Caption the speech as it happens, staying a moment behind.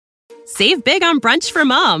Save big on brunch for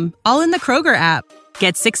mom, all in the Kroger app.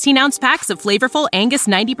 Get 16-ounce packs of flavorful Angus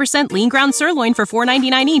 90% lean ground sirloin for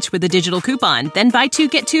 $4.99 each with a digital coupon. Then buy 2,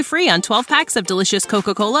 get 2 free on 12 packs of delicious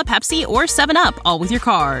Coca-Cola, Pepsi, or 7-Up, all with your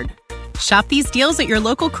card. Shop these deals at your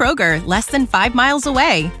local Kroger, less than 5 miles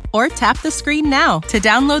away. Or tap the screen now to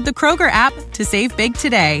download the Kroger app to save big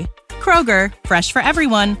today. Kroger, fresh for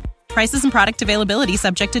everyone. Prices and product availability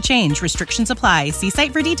subject to change. Restrictions apply. See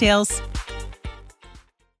site for details.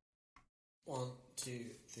 1, 2,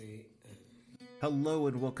 3. Hello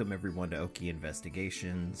and welcome everyone to Okie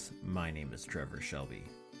Investigations. My name is Trevor Shelby.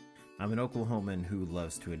 I'm an Oklahoman who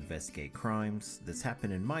loves to investigate crimes that's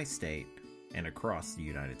happened in my state and across the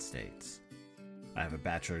United States. I have a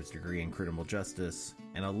bachelor's degree in criminal justice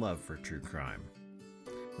and a love for true crime.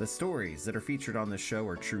 The stories that are featured on this show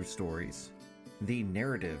are true stories. The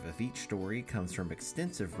narrative of each story comes from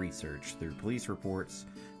extensive research through police reports,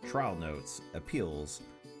 trial notes, appeals,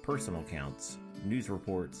 personal accounts, news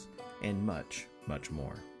reports, and much, much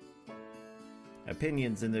more.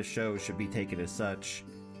 Opinions in this show should be taken as such.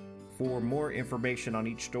 For more information on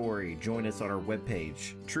each story, join us on our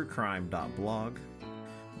webpage, truecrime.blog,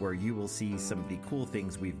 where you will see some of the cool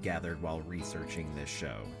things we've gathered while researching this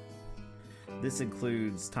show. This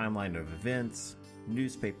includes timeline of events,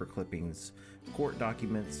 newspaper clippings, court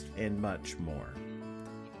documents, and much more.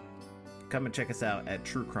 Come and check us out at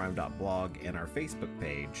truecrime.blog and our Facebook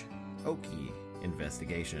page, Okie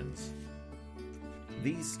Investigations.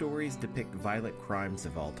 These stories depict violent crimes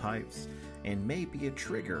of all types and may be a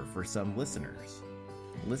trigger for some listeners.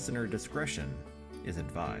 Listener discretion is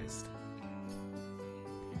advised.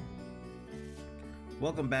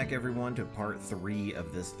 Welcome back everyone to part 3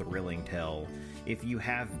 of this thrilling tale. If you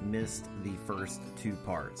have missed the first 2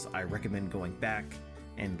 parts, I recommend going back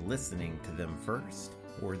and listening to them first,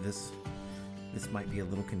 or this might be a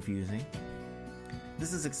little confusing.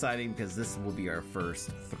 This is exciting because this will be our first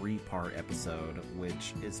 3-part episode,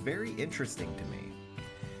 which is very interesting to me.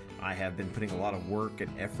 I have been putting a lot of work and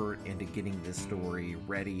effort into getting this story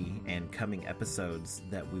ready and coming episodes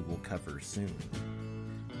that we will cover soon.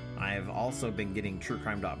 I have also been getting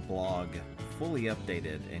truecrime.blog fully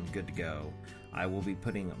updated and good to go. I will be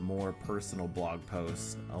putting more personal blog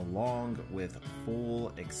posts along with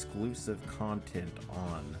full exclusive content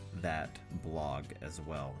on that blog as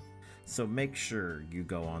well. So make sure you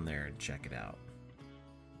go on there and check it out.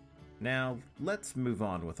 Now, let's move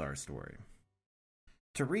on with our story.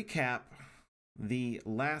 To recap the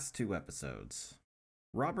last 2 episodes,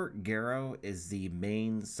 Robert Garrow is the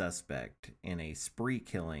main suspect in a spree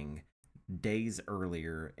killing days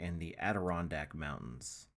earlier in the Adirondack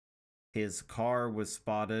Mountains. His car was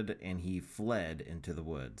spotted and he fled into the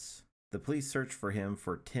woods. The police searched for him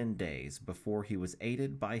for 10 days before he was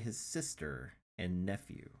aided by his sister and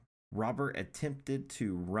nephew. Robert attempted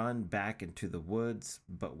to run back into the woods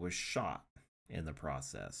but was shot in the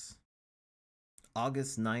process.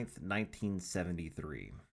 August 9th,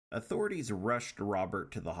 1973. Authorities rushed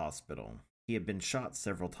Robert to the hospital. He had been shot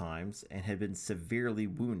several times and had been severely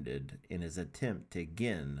wounded in his attempt to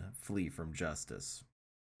again flee from justice.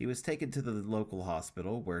 He was taken to the local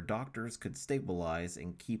hospital where doctors could stabilize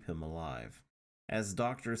and keep him alive. As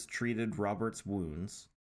doctors treated Robert's wounds,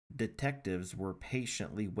 detectives were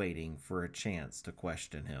patiently waiting for a chance to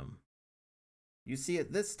question him. You see,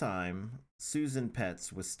 at this time, Susan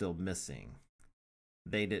Petz was still missing.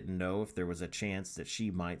 They didn't know if there was a chance that she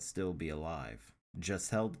might still be alive, just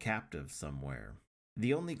held captive somewhere.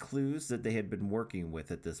 The only clues that they had been working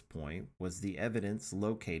with at this point was the evidence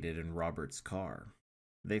located in Robert's car.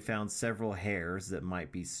 They found several hairs that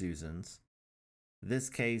might be Susan's. This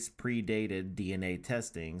case predated DNA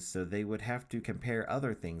testing, so they would have to compare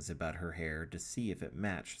other things about her hair to see if it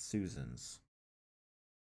matched Susan's.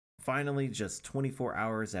 Finally, just 24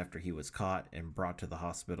 hours after he was caught and brought to the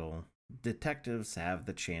hospital, detectives have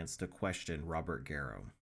the chance to question Robert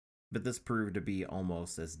Garrow. But this proved to be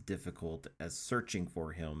almost as difficult as searching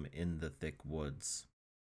for him in the thick woods.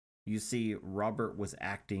 You see, Robert was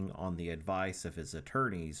acting on the advice of his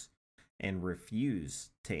attorneys and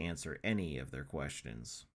refused to answer any of their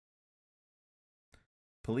questions.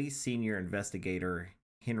 Police senior investigator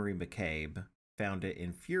Henry McCabe found it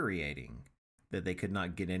infuriating that they could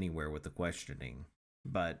not get anywhere with the questioning,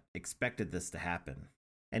 but expected this to happen.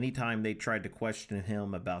 Anytime they tried to question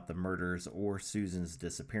him about the murders or Susan's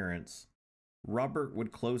disappearance, Robert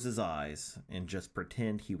would close his eyes and just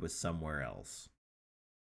pretend he was somewhere else.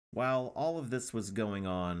 While all of this was going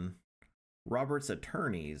on, Robert's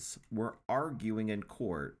attorneys were arguing in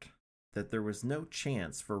court that there was no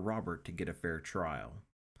chance for Robert to get a fair trial.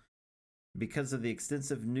 Because of the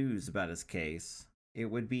extensive news about his case, It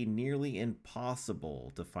would be nearly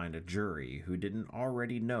impossible to find a jury who didn't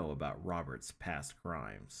already know about Robert's past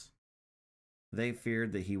crimes. They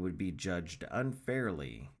feared that he would be judged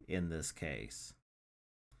unfairly in this case.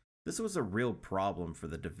 This was a real problem for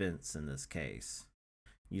the defense in this case.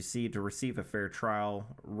 You see, to receive a fair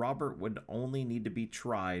trial, Robert would only need to be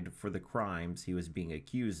tried for the crimes he was being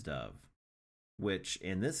accused of, which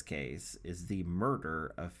in this case is the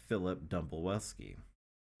murder of Philip Dumblewski,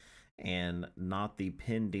 and not the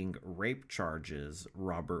pending rape charges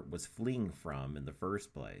Robert was fleeing from in the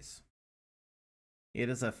first place. It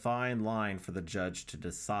is a fine line for the judge to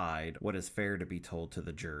decide what is fair to be told to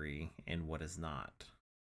the jury and what is not.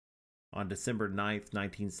 On December 9th,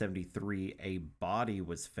 1973, a body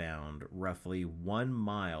was found roughly 1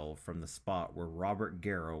 mile from the spot where Robert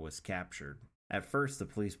Garrow was captured. At first, the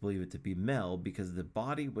police believed it to be Mel because the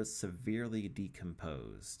body was severely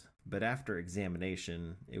decomposed, but after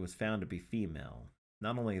examination, it was found to be female.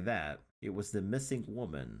 Not only that, it was the missing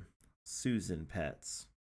woman, Susan Petz.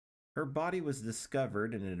 Her body was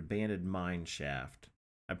discovered in an abandoned mine shaft,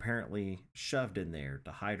 apparently shoved in there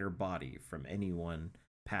to hide her body from anyone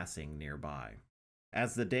passing nearby.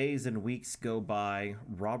 As the days and weeks go by,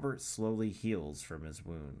 Robert slowly heals from his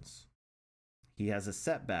wounds. He has a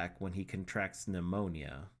setback when he contracts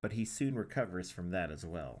pneumonia, but he soon recovers from that as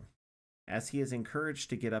well. As he is encouraged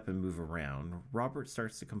to get up and move around, Robert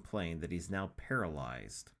starts to complain that he's now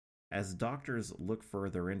paralyzed. As doctors look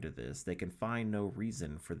further into this, they can find no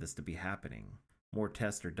reason for this to be happening. More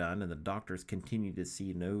tests are done, and the doctors continue to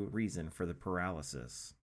see no reason for the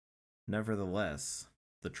paralysis. Nevertheless,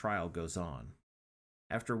 the trial goes on.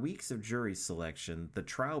 After weeks of jury selection, the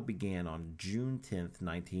trial began on June 10th,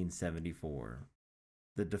 1974.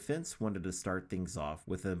 The defense wanted to start things off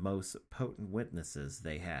with the most potent witnesses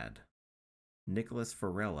they had, Nicholas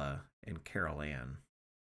Farella and Carol Ann.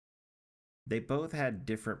 They both had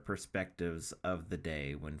different perspectives of the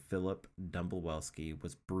day when Philip Dumblewski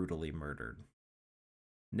was brutally murdered.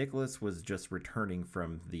 Nicholas was just returning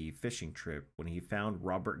from the fishing trip when he found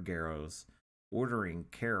Robert Garrow's ordering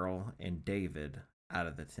Carol and David out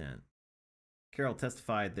of the tent. Carol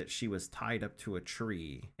testified that she was tied up to a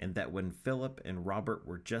tree and that when Philip and Robert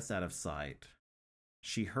were just out of sight,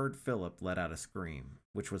 she heard Philip let out a scream,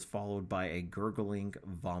 which was followed by a gurgling,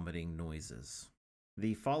 vomiting noises.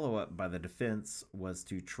 The follow-up by the defense was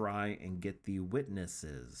to try and get the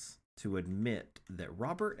witnesses to admit that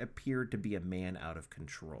Robert appeared to be a man out of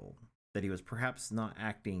control, that he was perhaps not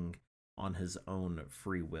acting on his own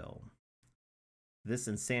free will. This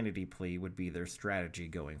insanity plea would be their strategy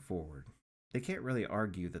going forward. They can't really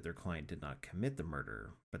argue that their client did not commit the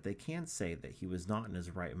murder, but they can say that he was not in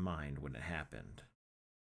his right mind when it happened.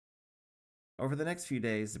 Over the next few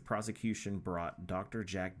days, the prosecution brought Dr.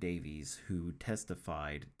 Jack Davies, who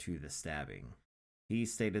testified to the stabbing. He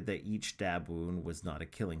stated that each stab wound was not a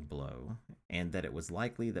killing blow, and that it was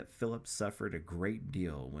likely that Philip suffered a great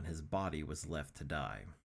deal when his body was left to die.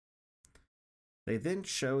 They then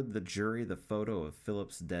showed the jury the photo of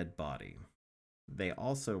Philip's dead body. They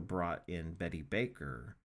also brought in Betty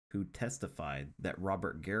Baker, who testified that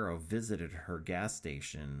Robert Garrow visited her gas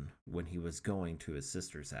station when he was going to his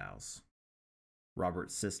sister's house.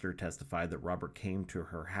 Robert's sister testified that Robert came to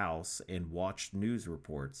her house and watched news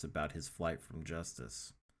reports about his flight from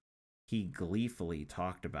justice. He gleefully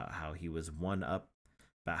talked about how he won up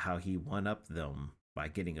them by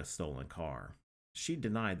getting a stolen car. She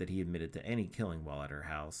denied that he admitted to any killing while at her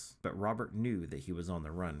house, but Robert knew that he was on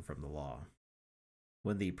the run from the law.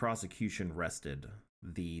 When the prosecution rested,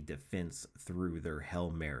 the defense threw their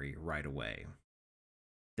Hail Mary right away.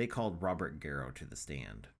 They called Robert Garrow to the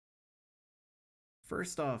stand.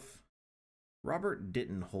 First off, Robert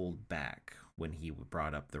didn't hold back when he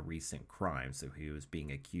brought up the recent crimes that he was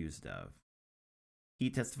being accused of. He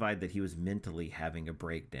testified that he was mentally having a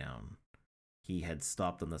breakdown. He had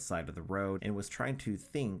stopped on the side of the road and was trying to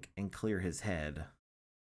think and clear his head.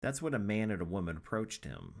 That's when a man and a woman approached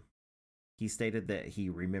him. He stated that he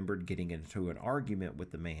remembered getting into an argument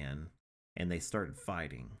with the man, and they started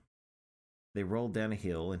fighting. They rolled down a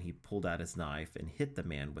hill, and he pulled out his knife and hit the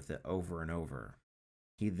man with it over and over.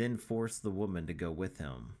 He then forced the woman to go with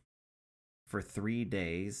him. For 3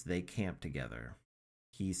 days, they camped together.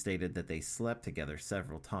 He stated that they slept together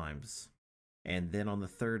several times. And then on the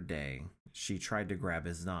 3rd day, she tried to grab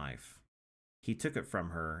his knife. He took it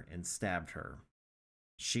from her and stabbed her.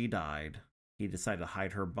 She died. He decided to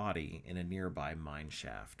hide her body in a nearby mine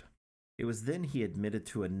shaft. It was then he admitted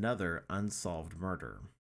to another unsolved murder.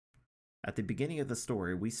 At the beginning of the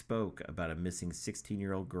story, we spoke about a missing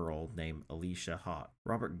 16-year-old girl named Alicia Hott.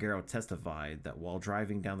 Robert Garrow testified that while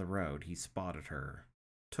driving down the road, he spotted her,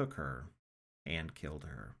 took her, and killed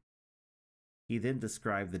her. He then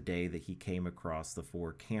described the day that he came across the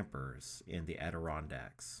 4 campers in the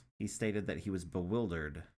Adirondacks. He stated that he was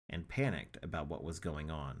bewildered and panicked about what was going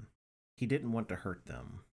on. He didn't want to hurt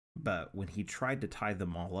them, but when he tried to tie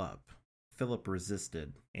them all up, Philip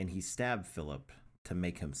resisted, and he stabbed Philip to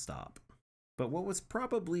make him stop. But what was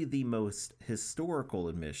probably the most historical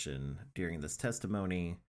admission during this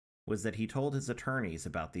testimony was that he told his attorneys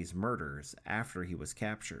about these murders after he was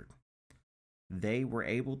captured. They were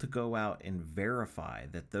able to go out and verify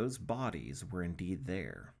that those bodies were indeed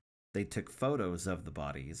there. They took photos of the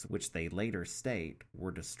bodies, which they later state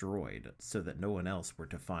were destroyed so that no one else were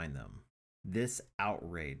to find them. This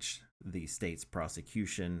outraged the state's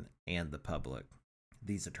prosecution and the public.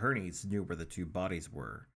 These attorneys knew where the 2 bodies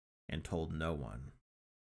were and told no one.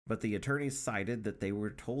 But the attorneys cited that they were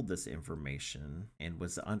told this information and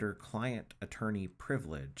was under client-attorney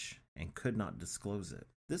privilege and could not disclose it.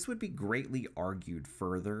 This would be greatly argued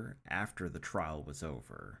further after the trial was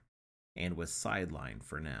over and was sidelined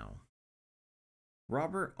for now.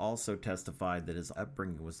 Robert also testified that his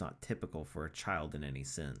upbringing was not typical for a child in any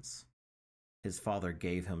sense. His father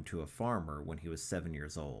gave him to a farmer when he was 7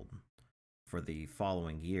 years old. For the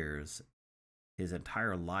following years, his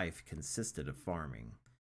entire life consisted of farming.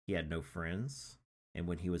 He had no friends, and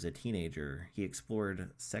when he was a teenager, he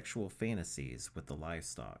explored sexual fantasies with the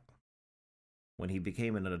livestock. When he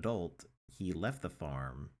became an adult, he left the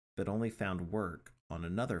farm, but only found work on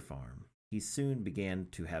another farm. He soon began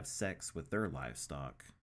to have sex with their livestock.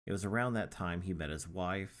 It was around that time he met his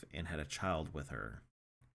wife and had a child with her.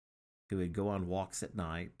 He would go on walks at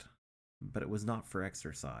night, but it was not for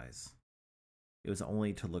exercise. It was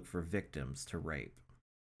only to look for victims to rape.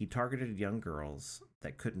 He targeted young girls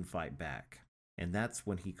that couldn't fight back, and that's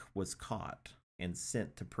when he was caught and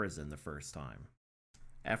sent to prison the first time.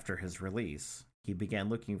 After his release, he began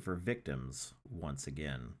looking for victims once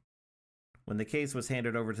again. When the case was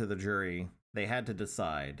handed over to the jury, they had to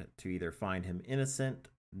decide to either find him innocent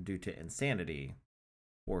due to insanity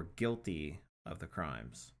or guilty of the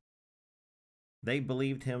crimes. They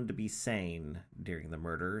believed him to be sane during the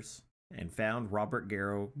murders and found Robert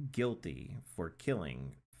Garrow guilty for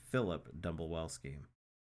killing Philip Dumblewelski.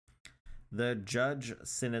 The judge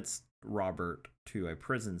sentenced Robert to a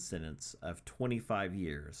prison sentence of 25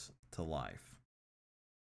 years to life.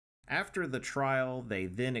 After the trial, they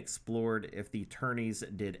then explored if the attorneys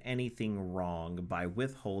did anything wrong by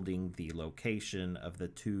withholding the location of the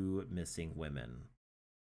 2 missing women.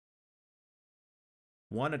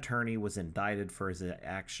 One attorney was indicted for his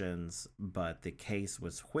actions, but the case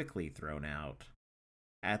was quickly thrown out.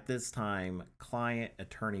 At this time,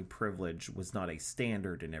 client-attorney privilege was not a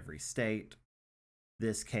standard in every state.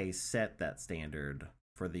 This case set that standard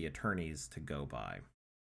for the attorneys to go by.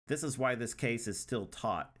 This is why this case is still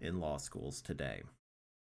taught in law schools today.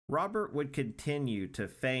 Robert would continue to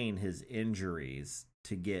feign his injuries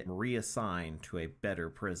to get reassigned to a better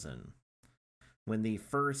prison. When the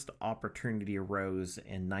first opportunity arose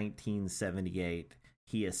in 1978,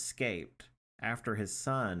 he escaped after his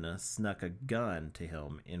son snuck a gun to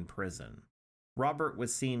him in prison. Robert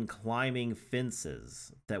was seen climbing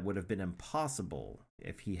fences that would have been impossible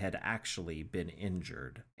if he had actually been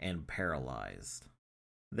injured and paralyzed.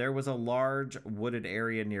 There was a large wooded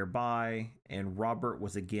area nearby, and Robert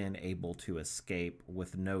was again able to escape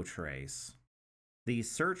with no trace. The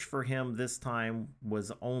search for him this time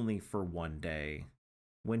was only for one day.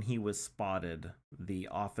 When he was spotted, the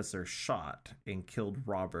officer shot and killed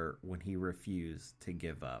Robert when he refused to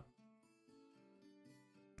give up.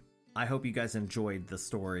 I hope you guys enjoyed the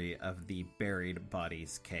story of the buried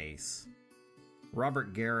bodies case.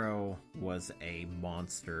 Robert Garrow was a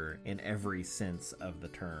monster in every sense of the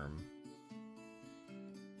term.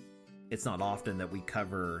 It's not often that we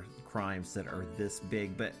cover crimes that are this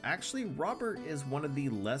big, but actually Robert is one of the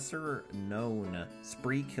lesser known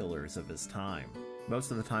spree killers of his time.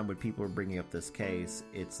 Most of the time when people are bringing up this case,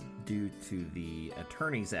 it's due to the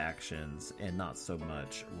attorney's actions and not so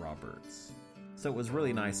much Robert's. So it was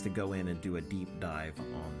really nice to go in and do a deep dive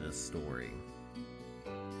on this story.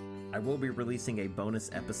 I will be releasing a bonus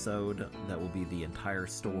episode that will be the entire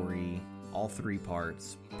story, all 3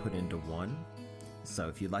 parts put into one. So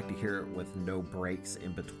if you'd like to hear it with no breaks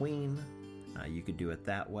in between, you could do it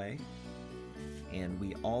that way. And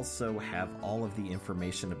we also have all of the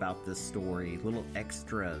information about this story, little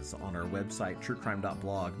extras on our website,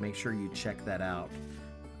 truecrime.blog. Make sure you check that out.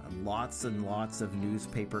 Lots and lots of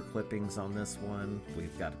newspaper clippings on this one.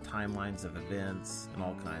 We've got timelines of events and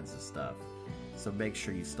all kinds of stuff. So make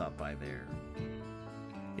sure you stop by there.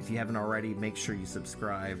 If you haven't already, make sure you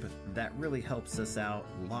subscribe. That really helps us out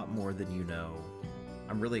a lot more than you know.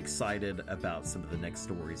 I'm really excited about some of the next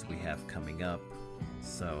stories we have coming up.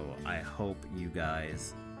 So I hope you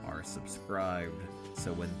guys are subscribed,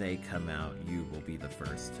 so when they come out, you will be the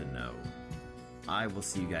first to know. I will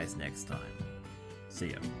see you guys next time. See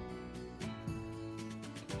ya.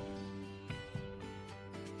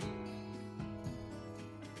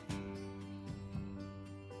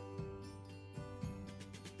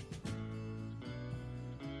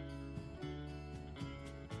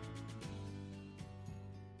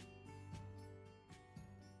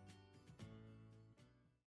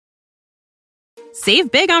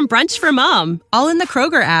 Save big on brunch for mom, all in the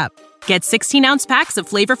Kroger app. Get 16-ounce packs of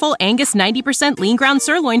flavorful Angus 90% lean ground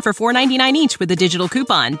sirloin for $4.99 each with a digital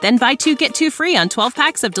coupon. Then buy 2, get 2 free on 12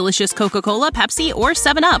 packs of delicious Coca-Cola, Pepsi, or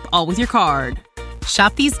 7-Up, all with your card.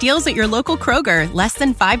 Shop these deals at your local Kroger, less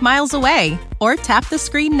than 5 miles away. Or tap the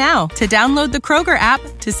screen now to download the Kroger app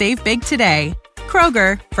to save big today.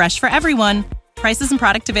 Kroger, fresh for everyone. Prices and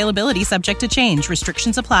product availability subject to change.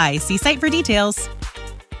 Restrictions apply. See site for details.